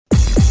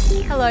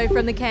Hello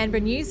from the Canberra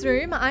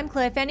newsroom, I'm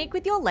Claire Fennick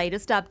with your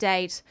latest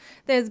update.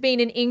 There's been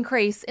an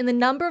increase in the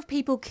number of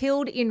people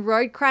killed in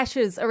road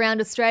crashes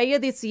around Australia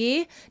this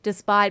year,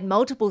 despite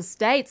multiple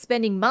states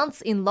spending months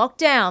in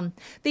lockdown.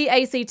 The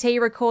ACT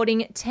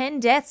recording 10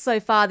 deaths so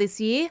far this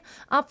year,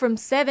 up from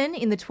 7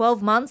 in the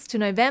 12 months to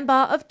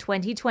November of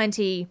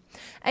 2020.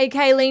 A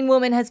Kayleen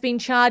woman has been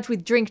charged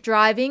with drink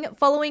driving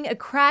following a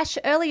crash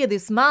earlier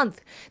this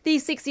month. The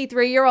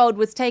 63-year-old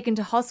was taken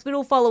to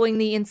hospital following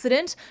the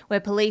incident, where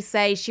police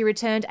say she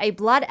returned a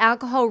blood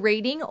alcohol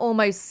reading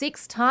almost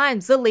 6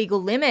 times the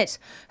legal limit.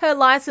 Her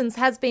licence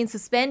has been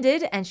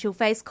suspended and she'll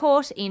face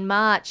court in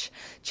March.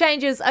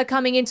 Changes are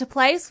coming into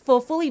place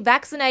for fully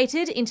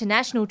vaccinated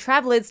international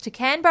travellers to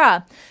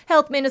Canberra.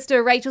 Health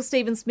Minister Rachel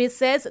Stephen-Smith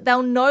says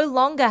they'll no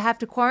longer have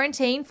to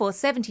quarantine for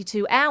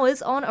 72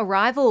 hours on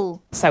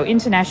arrival. So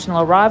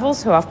international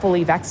arrivals who are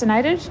fully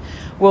vaccinated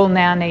will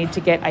now need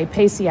to get a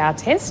PCR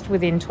test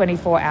within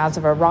 24 hours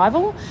of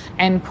arrival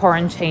and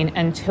quarantine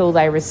until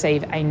they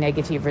receive a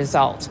negative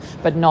result,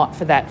 but not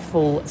for that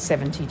full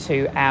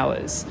 72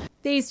 hours.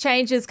 These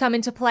changes come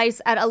into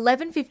place at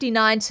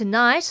 11:59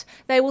 tonight.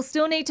 They will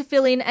still need to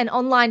fill in an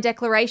online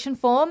declaration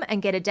form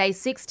and get a day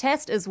 6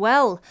 test as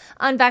well.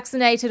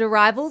 Unvaccinated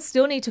arrivals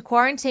still need to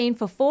quarantine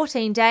for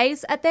 14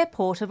 days at their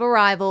port of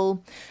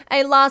arrival.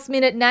 A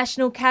last-minute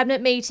National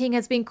Cabinet meeting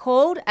has been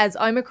called as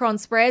Omicron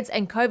spreads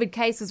and COVID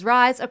cases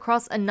rise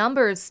across a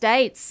number of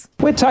states.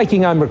 We're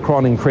taking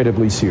Omicron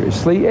incredibly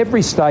seriously.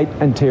 Every state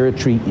and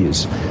territory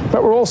is.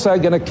 But we're also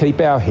going to keep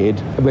our head.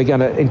 We're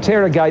going to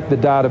interrogate the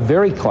data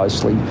very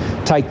closely,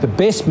 take the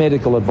best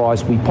medical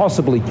advice we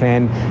possibly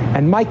can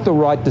and make the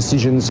right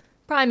decisions.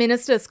 Prime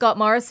Minister Scott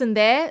Morrison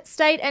there.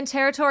 State and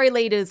territory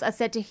leaders are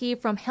set to hear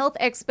from health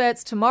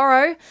experts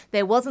tomorrow.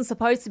 There wasn't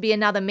supposed to be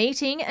another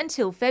meeting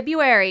until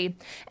February.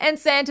 And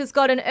Santa's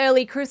got an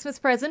early Christmas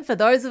present for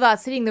those of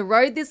us hitting the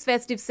road this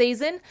festive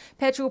season.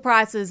 Petrol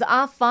prices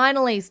are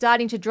finally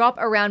starting to drop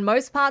around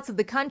most parts of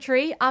the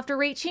country after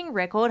reaching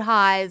record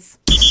highs.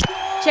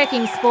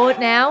 Checking sport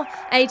now.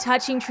 A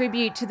touching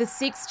tribute to the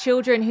 6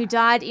 children who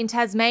died in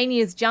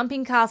Tasmania's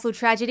Jumping Castle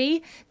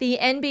tragedy. The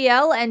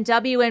NBL and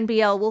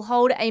WNBL will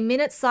hold a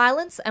minute's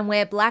silence and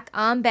wear black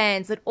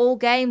armbands at all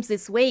games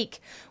this week.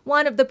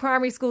 One of the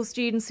primary school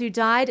students who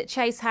died,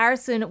 Chase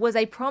Harrison, was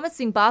a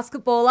promising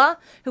basketballer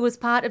who was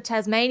part of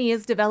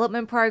Tasmania's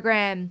development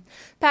program.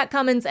 Pat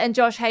Cummins and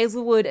Josh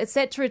Hazelwood are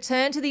set to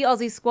return to the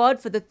Aussie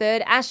squad for the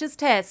 3rd Ashes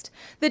Test.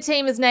 The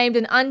team has named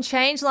an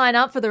unchanged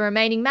lineup for the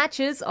remaining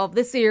matches of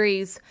the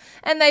series.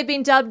 And they've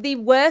been dubbed the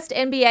worst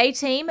NBA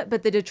team,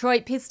 but the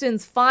Detroit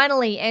Pistons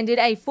finally ended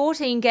a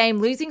 14-game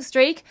losing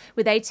streak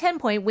with a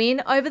 10-point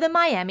win over the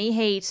Miami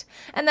Heat.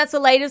 And that's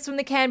the latest from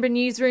the Canberra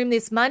newsroom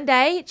this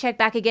Monday. Check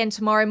back again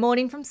tomorrow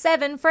morning from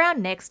 7 for our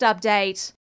next update.